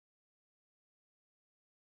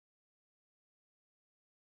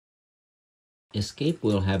Escape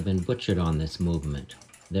wheel have been butchered on this movement.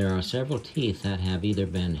 There are several teeth that have either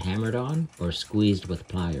been hammered on or squeezed with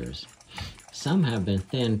pliers. Some have been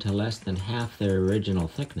thinned to less than half their original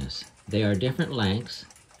thickness. They are different lengths,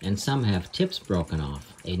 and some have tips broken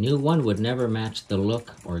off. A new one would never match the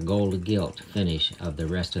look or gold gilt finish of the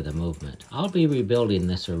rest of the movement. I'll be rebuilding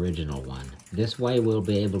this original one. This way we'll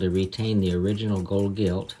be able to retain the original gold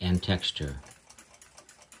gilt and texture.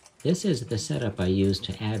 This is the setup I used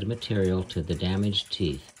to add material to the damaged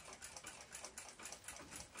teeth.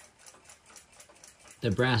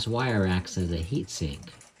 The brass wire acts as a heat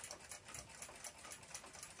sink.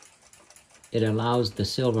 It allows the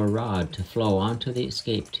silver rod to flow onto the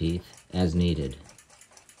escape teeth as needed.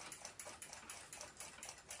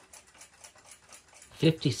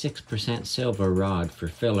 56% silver rod for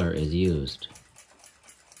filler is used.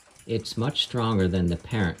 It's much stronger than the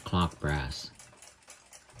parent clock brass,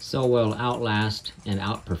 so will outlast and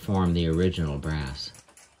outperform the original brass.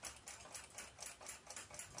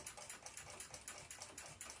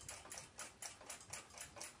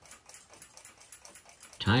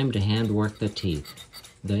 Time to handwork the teeth.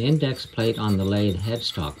 The index plate on the lathe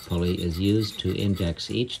headstock pulley is used to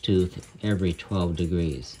index each tooth every 12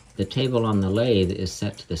 degrees. The table on the lathe is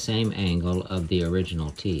set to the same angle of the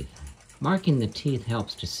original teeth. Marking the teeth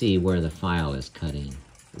helps to see where the file is cutting.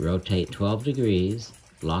 Rotate 12 degrees,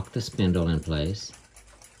 lock the spindle in place.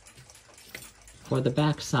 For the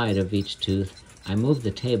back side of each tooth, I move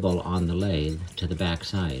the table on the lathe to the back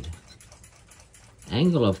side.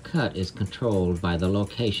 Angle of cut is controlled by the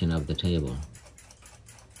location of the table.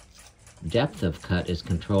 Depth of cut is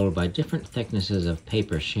controlled by different thicknesses of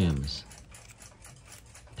paper shims.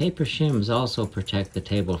 Paper shims also protect the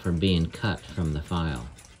table from being cut from the file.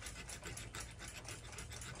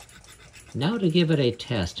 Now to give it a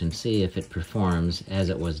test and see if it performs as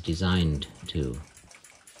it was designed to.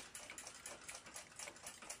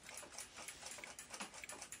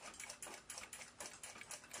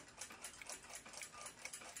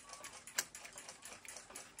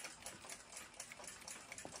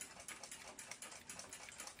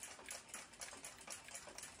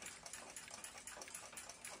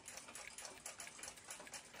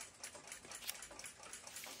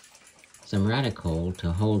 Some radical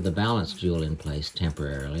to hold the balance jewel in place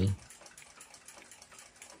temporarily.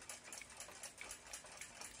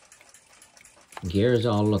 Gears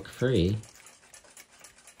all look free.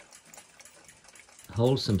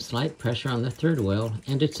 Hold some slight pressure on the third wheel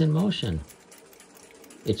and it's in motion.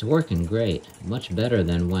 It's working great, much better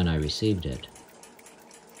than when I received it.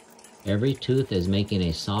 Every tooth is making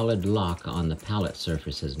a solid lock on the pallet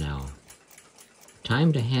surfaces now.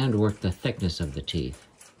 Time to handwork the thickness of the teeth.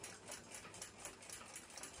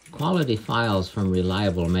 Quality files from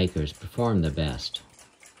reliable makers perform the best.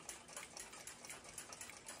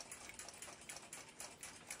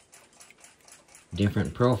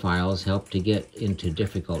 Different profiles help to get into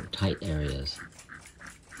difficult tight areas.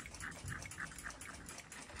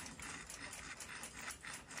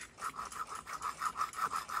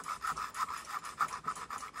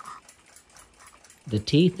 The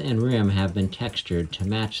teeth and rim have been textured to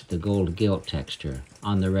match the gold gilt texture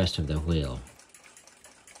on the rest of the wheel.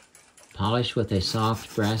 Polish with a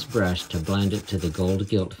soft brass brush to blend it to the gold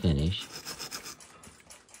gilt finish.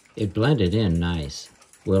 It blended in nice.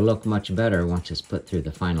 Will look much better once it's put through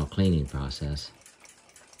the final cleaning process.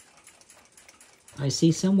 I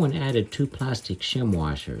see someone added 2 plastic shim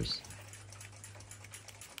washers.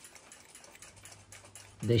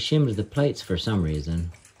 They shimmed the plates for some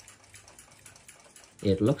reason.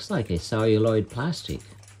 It looks like a celluloid plastic.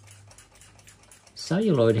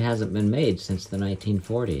 Celluloid hasn't been made since the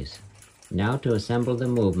 1940s. Now to assemble the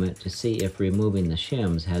movement to see if removing the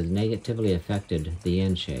shims has negatively affected the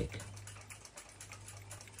end shake.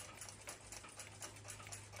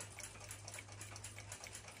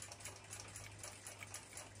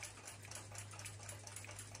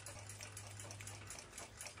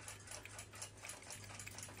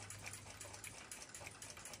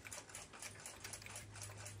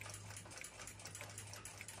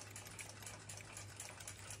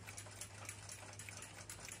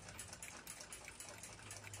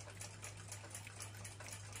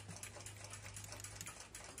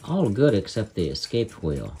 All good except the escape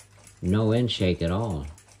wheel. No end shake at all.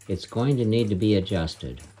 It's going to need to be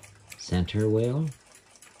adjusted. Center wheel.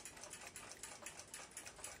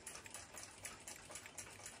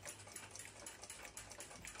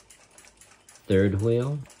 Third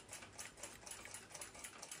wheel.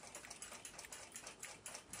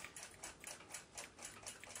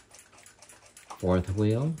 Fourth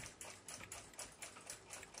wheel.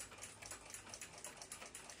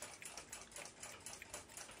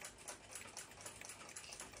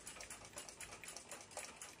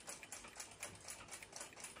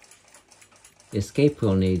 Escape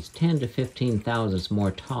wheel needs 10 to 15 thousandths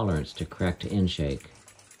more tolerance to correct inshake.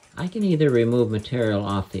 I can either remove material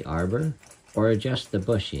off the arbor or adjust the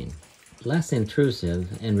bushing. Less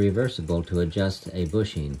intrusive and reversible to adjust a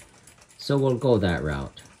bushing, so we'll go that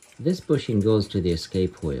route. This bushing goes to the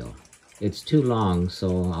escape wheel. It's too long,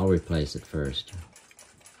 so I'll replace it first.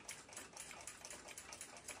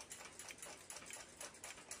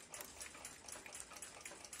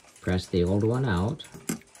 Press the old one out.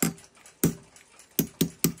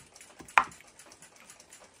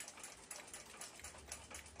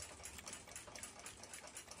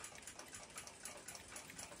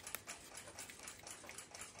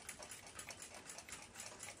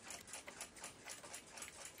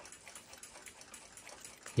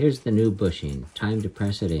 Here's the new bushing. Time to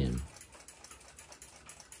press it in.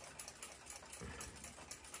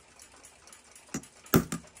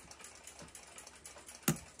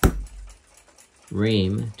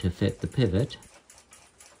 Ream to fit the pivot.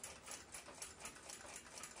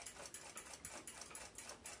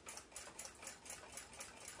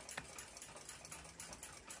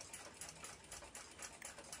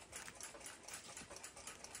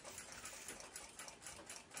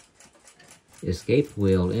 Escape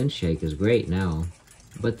wheel inshake is great now,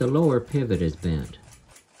 but the lower pivot is bent,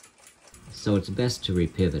 so it's best to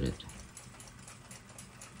repivot it.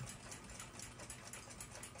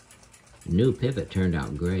 New pivot turned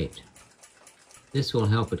out great. This will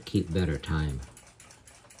help it keep better time.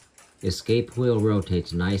 Escape wheel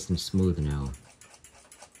rotates nice and smooth now.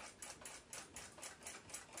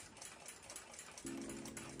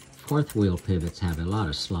 Fourth wheel pivots have a lot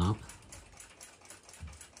of slop.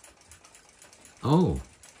 Oh,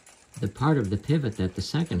 the part of the pivot that the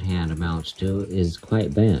second hand amounts to is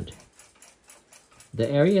quite bent. The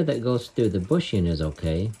area that goes through the bushing is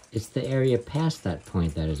okay. It's the area past that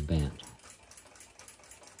point that is bent.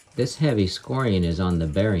 This heavy scoring is on the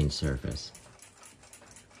bearing surface.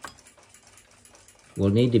 Will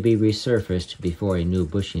need to be resurfaced before a new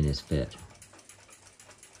bushing is fit.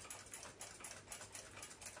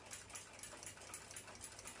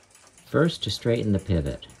 First, to straighten the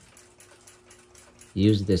pivot.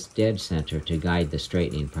 Use this dead center to guide the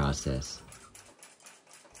straightening process.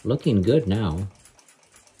 Looking good now.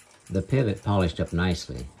 The pivot polished up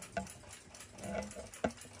nicely.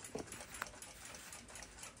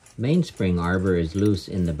 Mainspring arbor is loose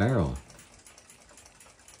in the barrel.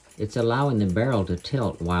 It's allowing the barrel to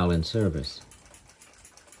tilt while in service.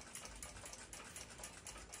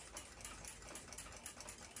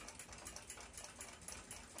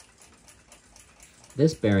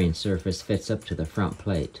 This bearing surface fits up to the front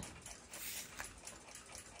plate.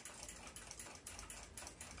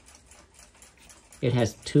 It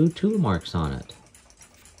has two tool marks on it,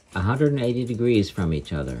 180 degrees from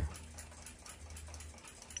each other.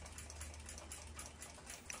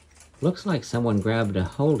 Looks like someone grabbed a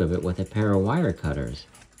hold of it with a pair of wire cutters.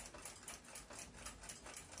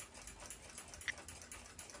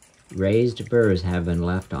 Raised burrs have been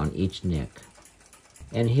left on each nick.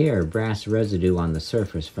 And here, brass residue on the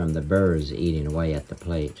surface from the burrs eating away at the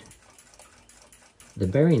plate. The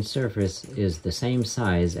bearing surface is the same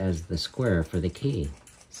size as the square for the key,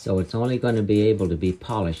 so it's only going to be able to be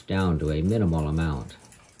polished down to a minimal amount.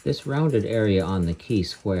 This rounded area on the key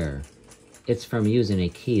square, it's from using a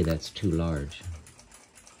key that's too large.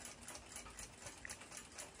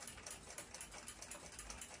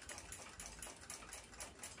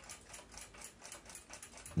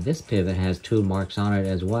 This pivot has tool marks on it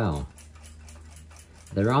as well.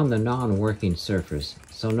 They're on the non-working surface,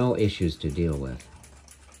 so no issues to deal with.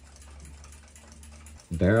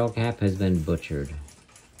 Barrel cap has been butchered.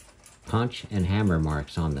 Punch and hammer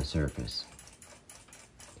marks on the surface.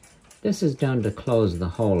 This is done to close the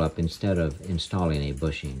hole up instead of installing a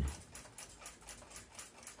bushing.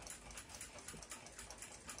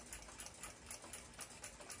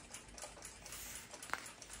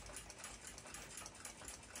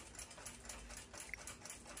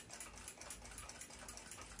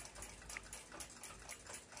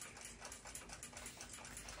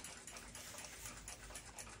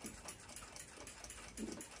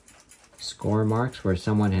 Score marks where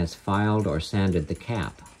someone has filed or sanded the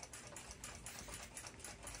cap.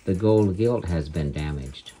 The gold gilt has been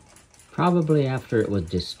damaged, probably after it was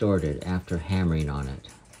distorted after hammering on it.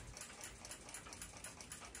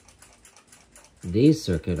 These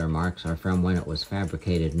circular marks are from when it was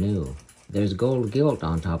fabricated new. There's gold gilt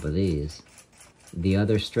on top of these. The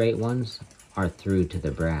other straight ones are through to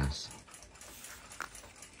the brass.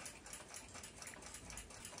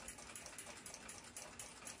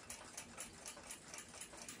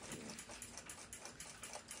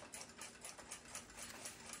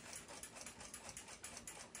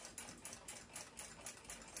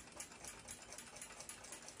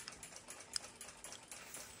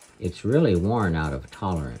 It's really worn out of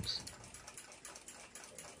tolerance.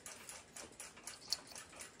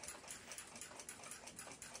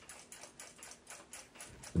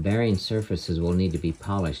 The bearing surfaces will need to be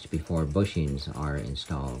polished before bushings are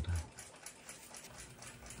installed.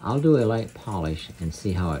 I'll do a light polish and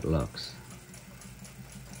see how it looks.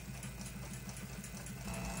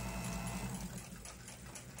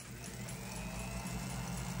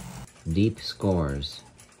 Deep scores.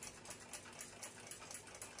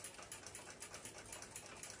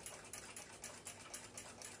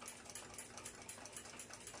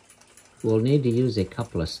 We'll need to use a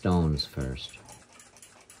couple of stones first.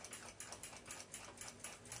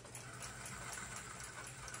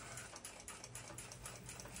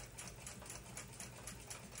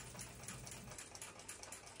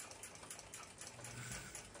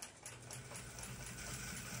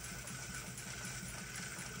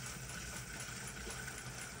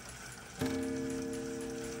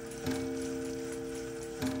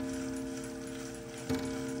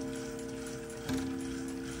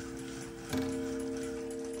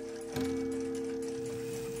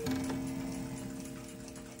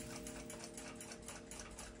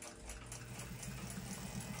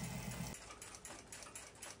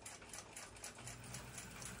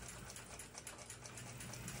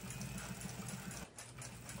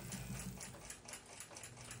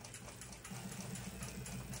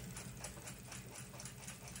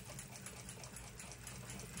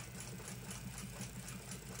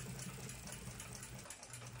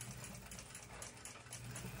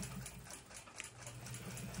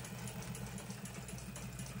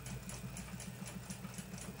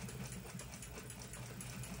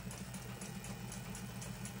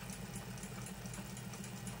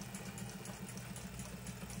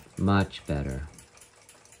 Much better.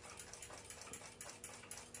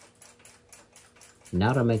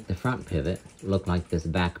 Now to make the front pivot look like this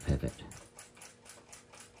back pivot.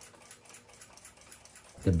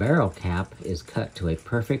 The barrel cap is cut to a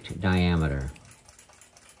perfect diameter.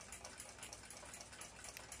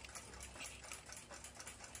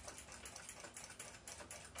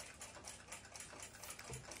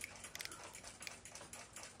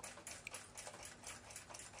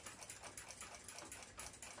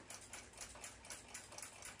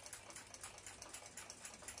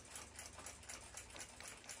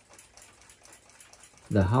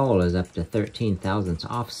 The hole is up to 13 thousandths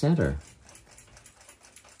off center.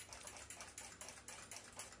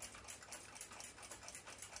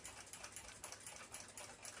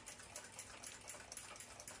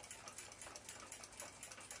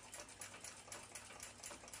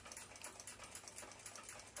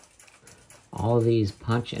 All these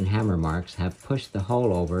punch and hammer marks have pushed the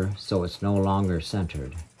hole over so it's no longer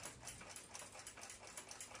centered.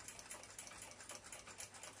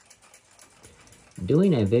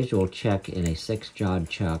 Doing a visual check in a 6-jawed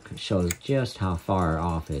chuck shows just how far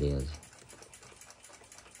off it is.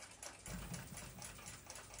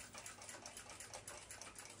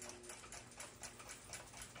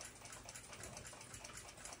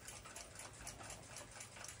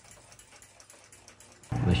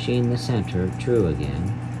 Machine the center true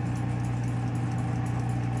again.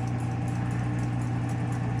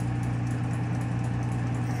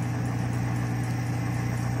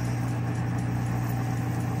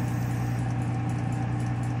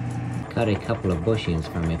 Cut a couple of bushings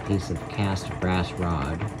from a piece of cast brass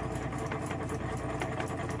rod.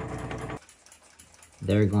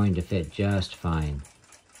 They're going to fit just fine.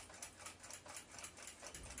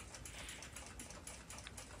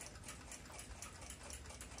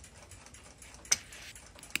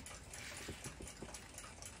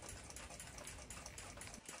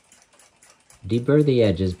 Deburr the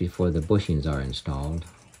edges before the bushings are installed.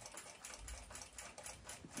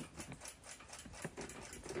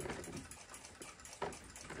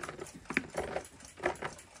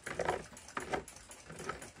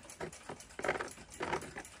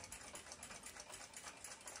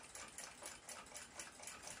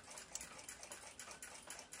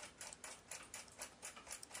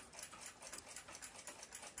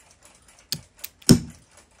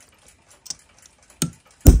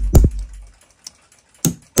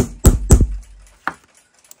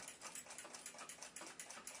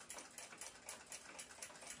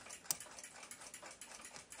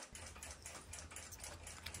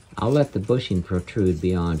 I'll let the bushing protrude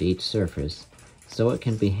beyond each surface so it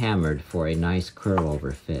can be hammered for a nice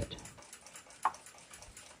curl-over fit.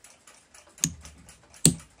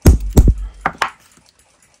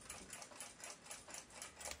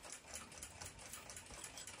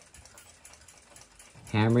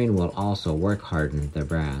 Hammering will also work harden the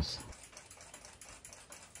brass.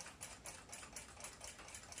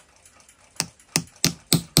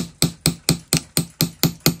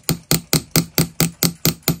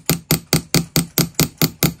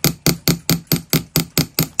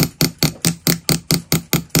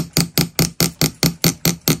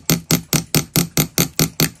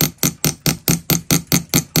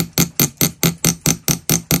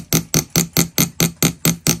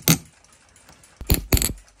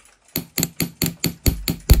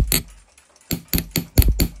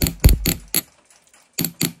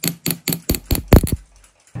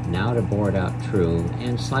 about a bored out true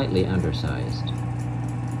and slightly undersized.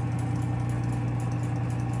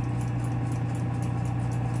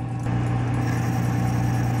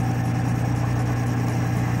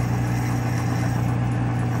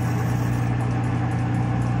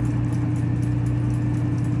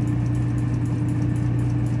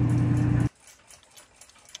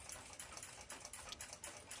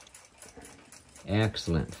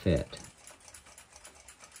 Excellent fit.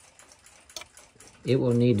 It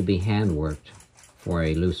will need to be hand worked for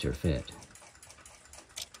a looser fit.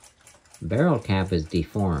 Barrel cap is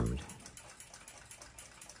deformed.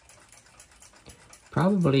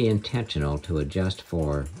 Probably intentional to adjust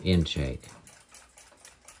for in-shake.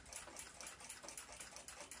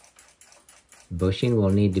 Bushing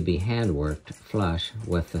will need to be hand worked flush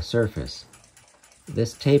with the surface.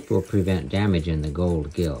 This tape will prevent damage in the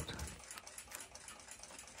gold gilt.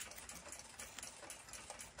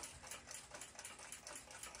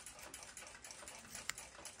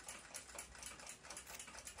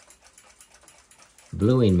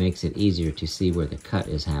 Bluing makes it easier to see where the cut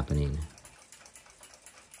is happening.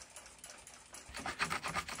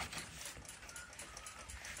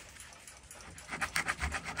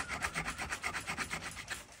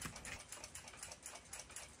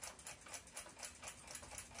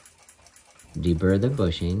 Deburr the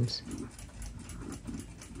bushings.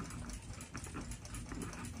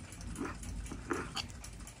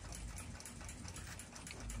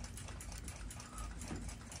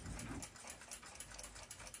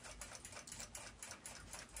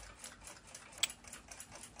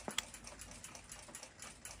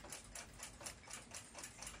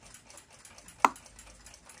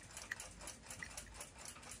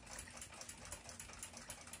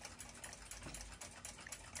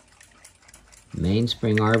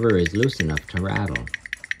 Mainspring arbor is loose enough to rattle.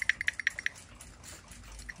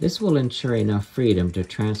 This will ensure enough freedom to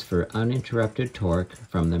transfer uninterrupted torque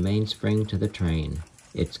from the mainspring to the train.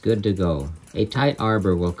 It's good to go. A tight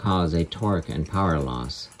arbor will cause a torque and power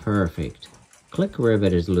loss. Perfect. Click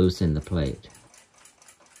rivet is loose in the plate.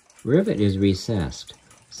 Rivet is recessed,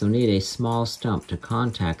 so need a small stump to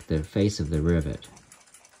contact the face of the rivet.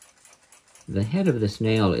 The head of this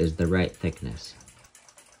nail is the right thickness.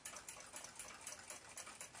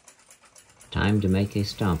 Time to make a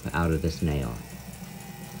stump out of this nail.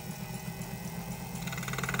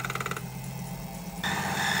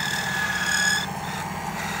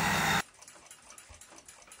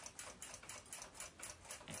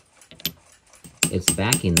 It's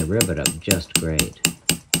backing the rivet up just great.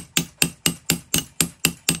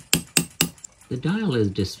 The dial is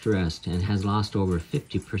distressed and has lost over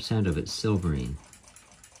 50% of its silvering.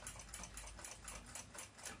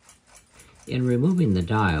 In removing the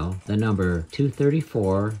dial, the number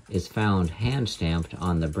 234 is found hand-stamped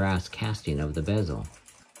on the brass casting of the bezel.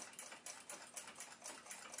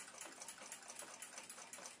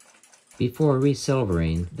 Before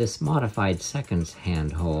resilvering, this modified seconds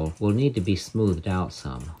hand hole will need to be smoothed out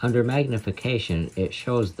some. Under magnification, it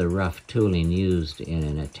shows the rough tooling used in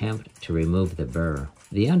an attempt to remove the burr.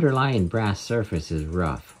 The underlying brass surface is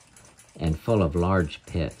rough and full of large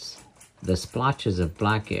pits. The splotches of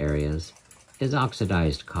black areas is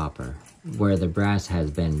oxidized copper, where the brass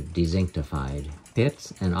has been dezinctified.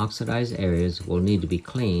 Pits and oxidized areas will need to be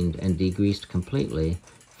cleaned and degreased completely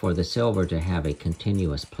for the silver to have a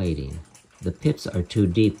continuous plating. The pits are too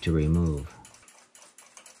deep to remove.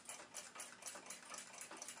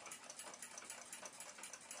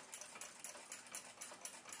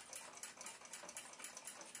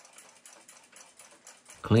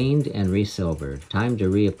 Cleaned and resilvered. Time to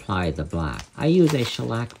reapply the black. I use a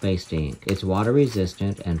shellac-based ink. It's water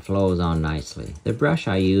resistant and flows on nicely. The brush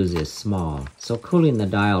I use is small, so cooling the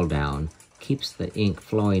dial down keeps the ink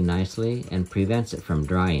flowing nicely and prevents it from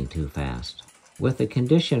drying too fast. With the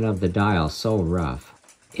condition of the dial so rough,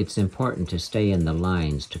 it's important to stay in the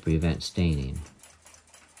lines to prevent staining.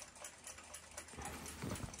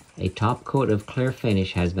 A top coat of clear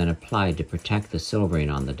finish has been applied to protect the silvering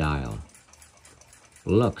on the dial.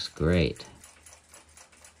 Looks great.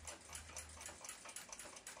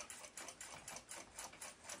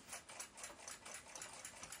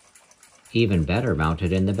 Even better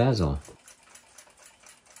mounted in the bezel.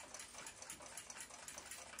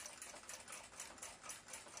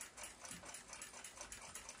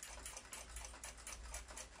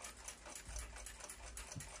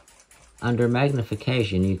 Under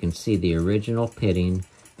magnification, you can see the original pitting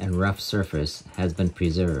and rough surface has been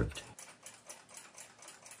preserved.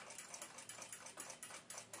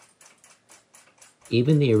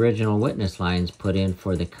 Even the original witness lines put in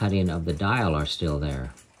for the cutting of the dial are still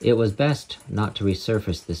there. It was best not to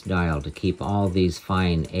resurface this dial to keep all these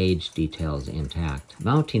fine age details intact.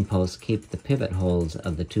 Mounting posts keep the pivot holes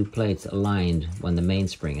of the two plates aligned when the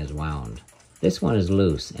mainspring is wound. This one is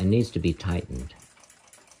loose and needs to be tightened.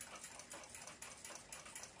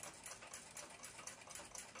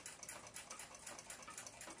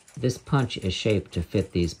 This punch is shaped to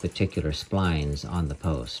fit these particular splines on the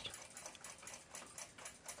post.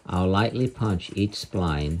 I'll lightly punch each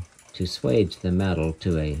spline to swage the metal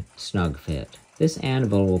to a snug fit. This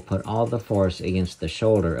anvil will put all the force against the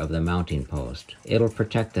shoulder of the mounting post. It'll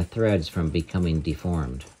protect the threads from becoming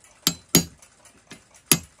deformed.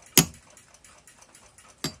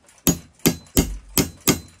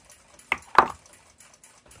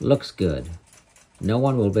 Looks good. No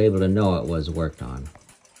one will be able to know it was worked on.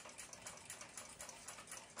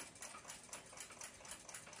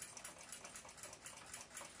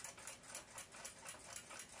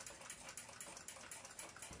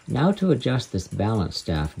 Now to adjust this balance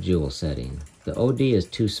staff jewel setting. The OD is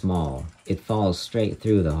too small. It falls straight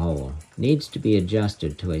through the hole. Needs to be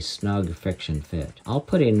adjusted to a snug friction fit. I'll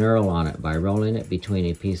put a knurl on it by rolling it between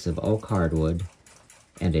a piece of oak hardwood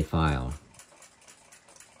and a file.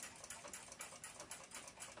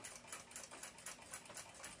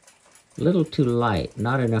 Little too light,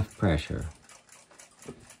 not enough pressure.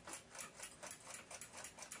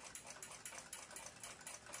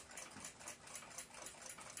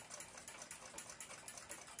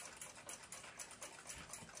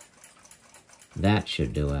 That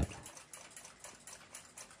should do it.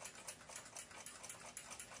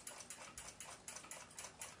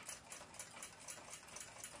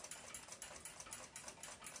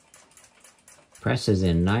 Presses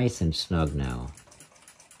in nice and snug now.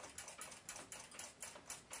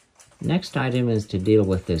 Next item is to deal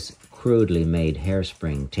with this crudely made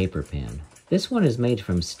hairspring taper pin. This one is made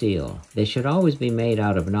from steel. They should always be made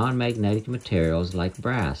out of non-magnetic materials like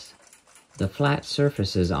brass. The flat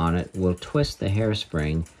surfaces on it will twist the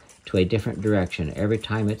hairspring to a different direction every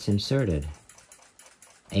time it's inserted.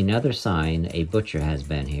 Another sign a butcher has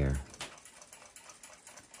been here.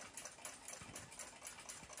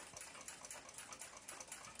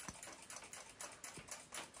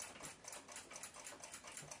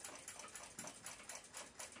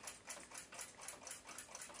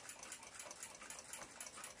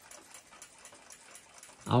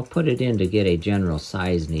 I'll put it in to get a general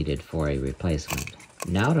size needed for a replacement.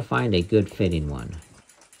 Now to find a good fitting one.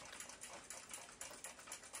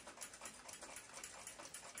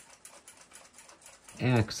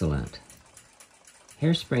 Excellent.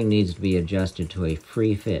 Hairspring needs to be adjusted to a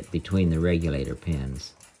free fit between the regulator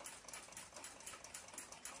pins.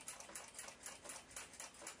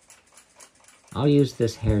 I'll use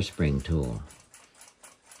this hairspring tool.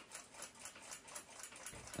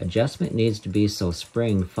 Adjustment needs to be so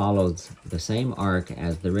spring follows the same arc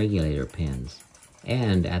as the regulator pins,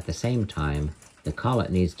 and at the same time, the collet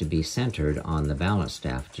needs to be centered on the balance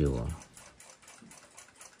staff jewel.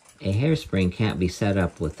 A hairspring can't be set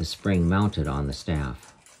up with the spring mounted on the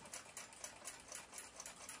staff.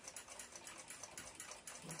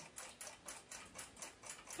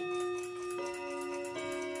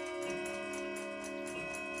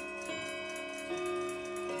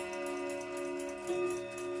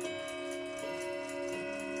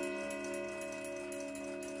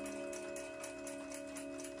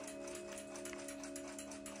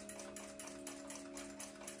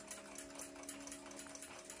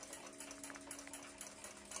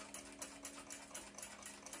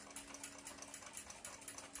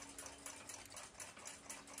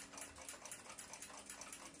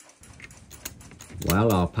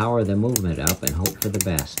 Well, I'll power the movement up and hope for the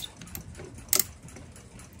best.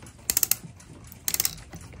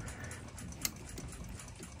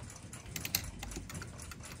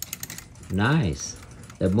 Nice.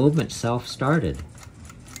 The movement self-started.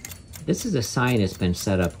 This is a sign it's been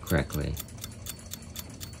set up correctly.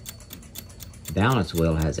 Balance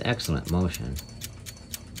wheel has excellent motion.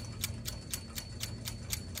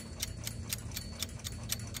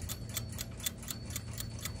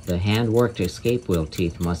 The hand-worked escape wheel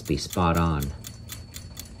teeth must be spot on.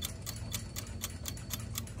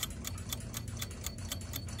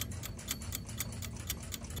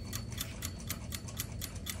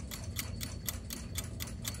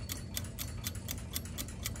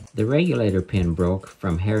 The regulator pin broke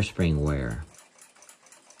from hairspring wear.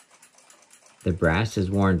 The brass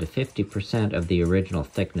is worn to 50% of the original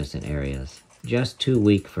thickness in areas. Just too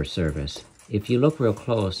weak for service. If you look real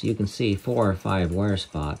close, you can see 4 or 5 wear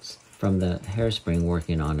spots from the hairspring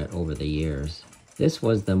working on it over the years. This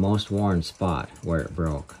was the most worn spot where it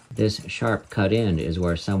broke. This sharp cut end is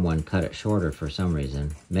where someone cut it shorter for some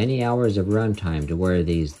reason. Many hours of runtime to wear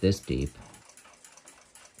these this deep.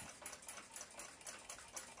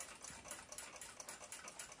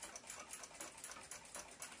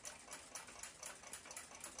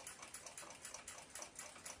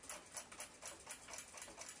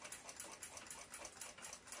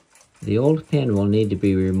 The old pin will need to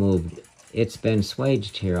be removed. It's been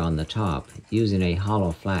swaged here on the top using a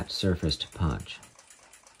hollow flat surface to punch.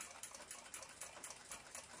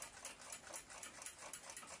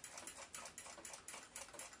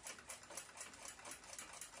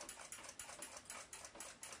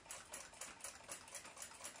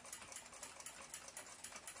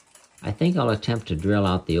 I think I'll attempt to drill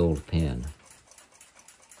out the old pin,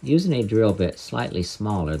 using a drill bit slightly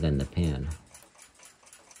smaller than the pin.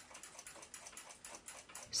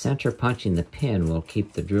 Center punching the pin will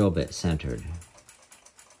keep the drill bit centered.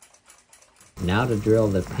 Now to drill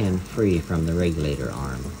the pin free from the regulator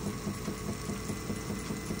arm.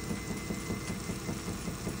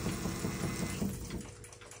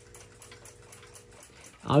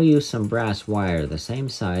 I'll use some brass wire the same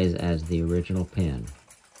size as the original pin.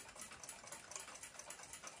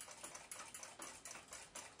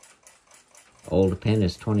 Old pin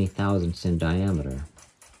is 20 thousandths in diameter.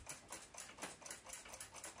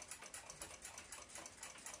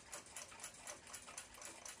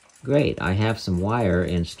 Great, I have some wire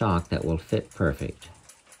in stock that will fit perfect.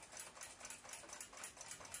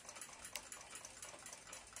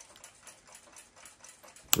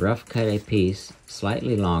 Rough cut a piece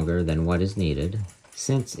slightly longer than what is needed.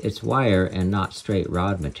 Since it's wire and not straight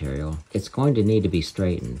rod material, it's going to need to be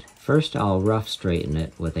straightened. First I'll rough straighten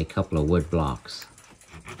it with a couple of wood blocks.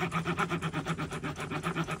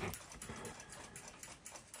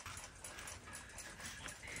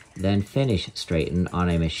 Then finish straighten on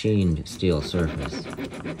a machined steel surface.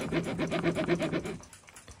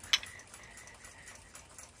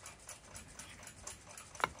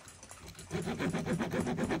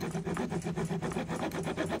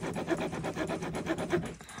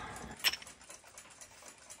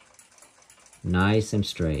 Nice and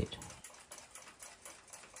straight.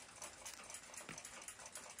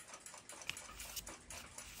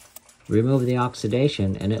 Remove the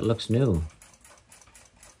oxidation and it looks new.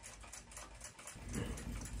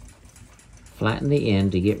 Flatten the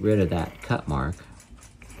end to get rid of that cut mark.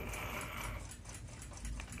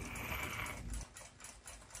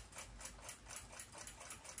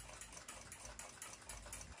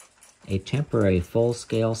 A temporary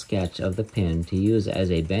full-scale sketch of the pin to use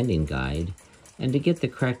as a bending guide and to get the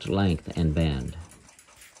correct length and bend.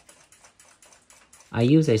 I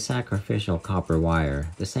use a sacrificial copper wire,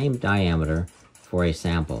 the same diameter, for a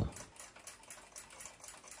sample.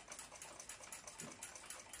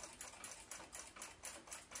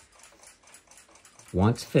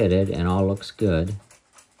 Once fitted and all looks good,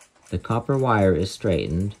 the copper wire is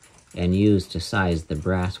straightened and used to size the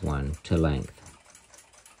brass one to length.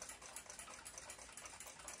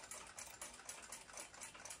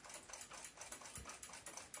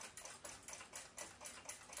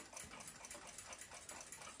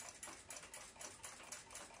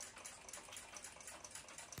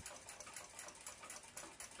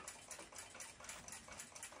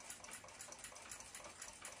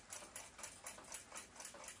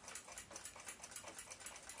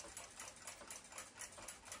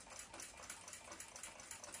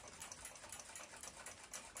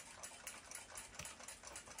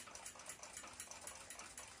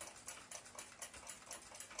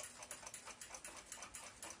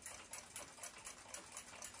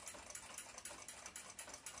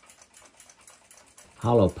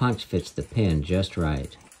 Hollow punch fits the pin just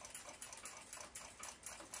right.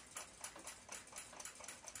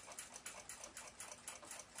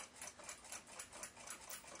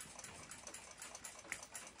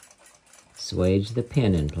 Swage the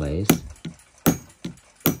pin in place.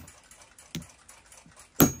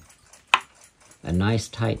 A nice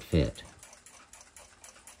tight fit.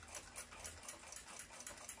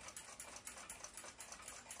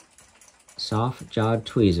 Soft-jawed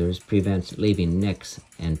tweezers prevents leaving nicks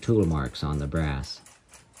and tool marks on the brass.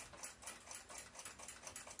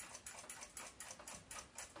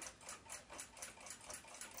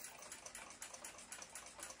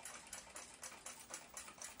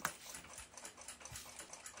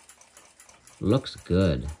 Looks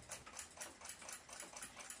good.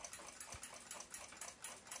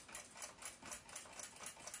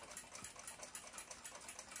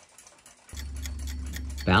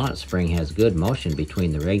 Balance spring has good motion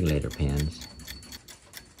between the regulator pins.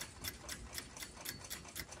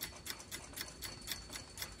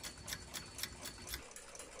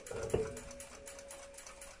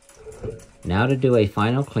 Now to do a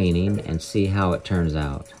final cleaning and see how it turns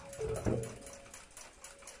out.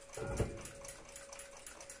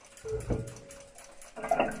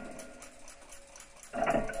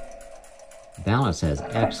 Balance has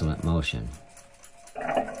excellent motion.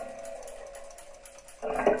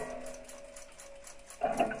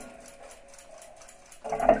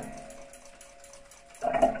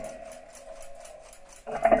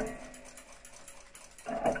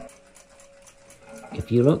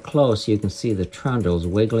 If you look close, you can see the trundles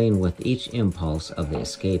wiggling with each impulse of the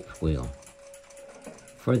escape wheel.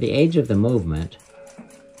 For the age of the movement,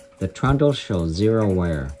 the trundles show zero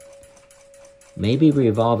wear. Maybe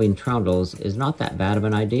revolving trundles is not that bad of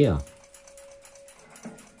an idea.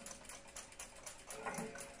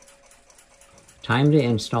 Time to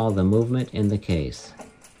install the movement in the case.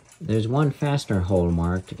 There's one fastener hole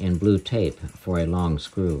marked in blue tape for a long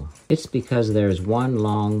screw. It's because there's one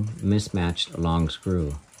long, mismatched long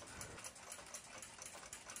screw.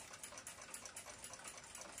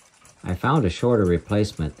 I found a shorter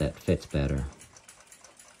replacement that fits better.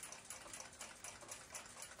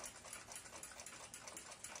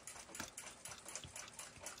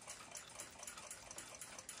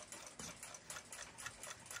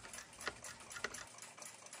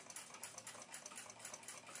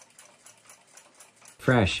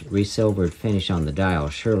 Fresh, resilvered finish on the dial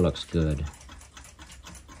sure looks good.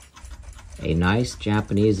 A nice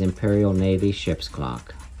Japanese Imperial Navy ship's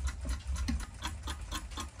clock.